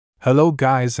Hello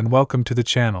guys and welcome to the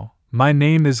channel. My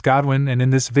name is Godwin and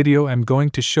in this video I'm going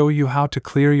to show you how to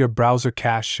clear your browser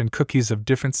cache and cookies of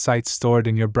different sites stored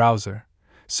in your browser.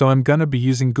 So I'm gonna be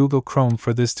using Google Chrome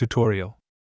for this tutorial.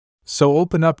 So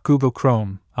open up Google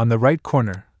Chrome, on the right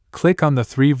corner, click on the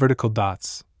 3 vertical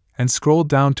dots, and scroll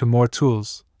down to More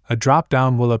Tools. A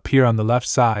drop-down will appear on the left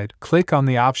side. Click on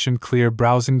the option Clear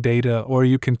Browsing Data, or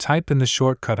you can type in the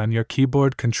shortcut on your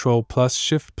keyboard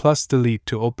Ctrl+Shift+Delete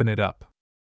to open it up.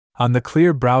 On the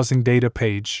Clear Browsing Data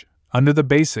page, under the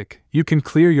Basic, you can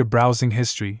clear your browsing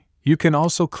history. You can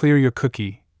also clear your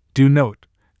cookie. Do note,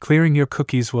 clearing your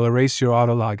cookies will erase your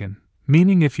auto-login,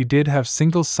 meaning if you did have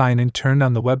single sign-in turned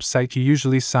on the website you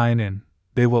usually sign in,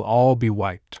 they will all be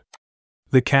wiped.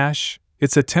 The cache,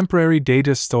 it's a temporary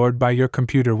data stored by your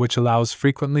computer which allows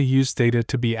frequently used data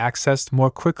to be accessed more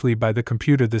quickly by the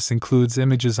computer. This includes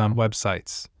images on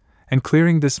websites, and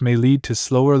clearing this may lead to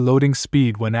slower loading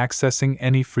speed when accessing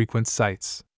any frequent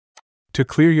sites. To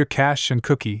clear your cache and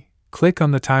cookie, click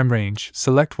on the time range,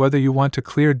 select whether you want to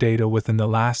clear data within the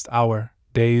last hour,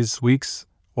 days, weeks,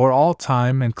 or all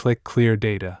time and click Clear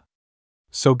Data.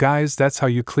 So guys, that's how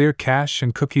you clear cache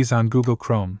and cookies on Google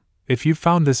Chrome. If you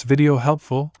found this video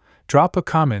helpful, drop a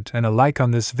comment and a like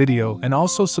on this video and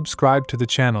also subscribe to the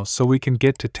channel so we can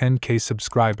get to 10K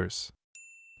subscribers.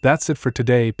 That's it for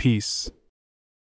today, peace.